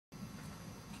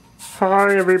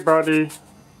Hi everybody.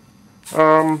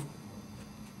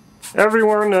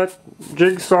 Everyone at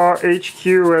Jigsaw HQ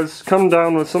has come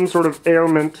down with some sort of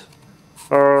ailment.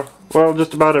 Well,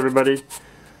 just about everybody.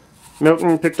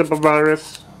 Milton picked up a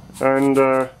virus, and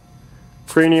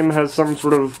Cranium has some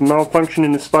sort of malfunction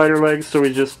in his spider legs, so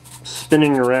he's just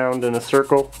spinning around in a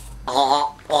circle.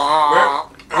 Oh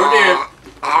dear.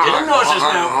 Didn't notice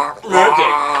now.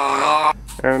 Okay.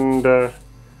 And,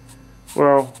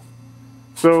 well,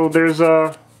 so there's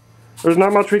not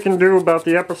much we can do about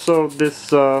the episode this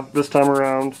time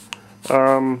around.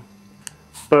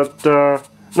 But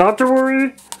not to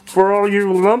worry, for all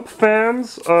you Lump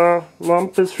fans,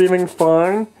 Lump is feeling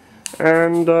fine.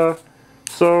 And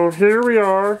so here we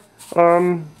are,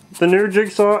 the new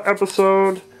Jigsaw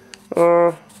episode,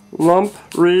 Lump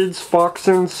reads Fox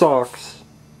in Socks.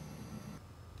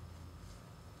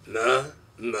 Ma,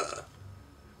 ma,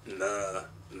 ma,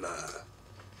 ma.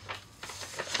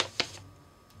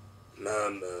 Ma,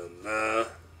 ma, ma,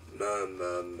 ma,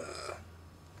 ma, ma.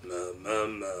 Ma, ma,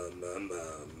 ma, ma, ma,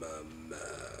 ma, ma.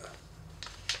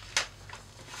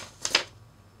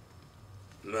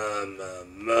 Ma, ma, ma,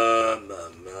 ma,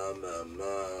 ma, ma, ma.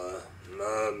 Ma,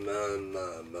 ma, ma, ma, ma, ma, ma. Ma, ma, ma,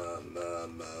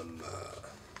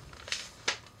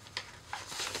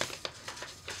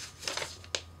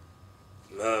 ma, ma,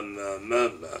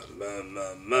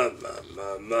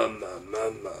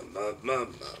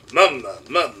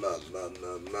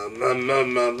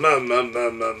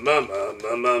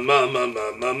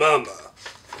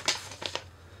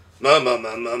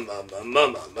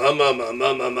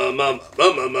 ma, ma,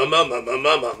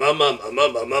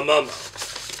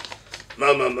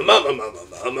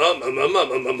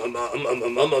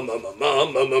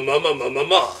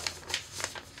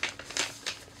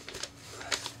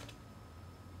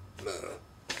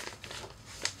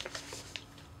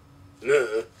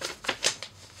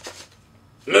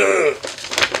 No.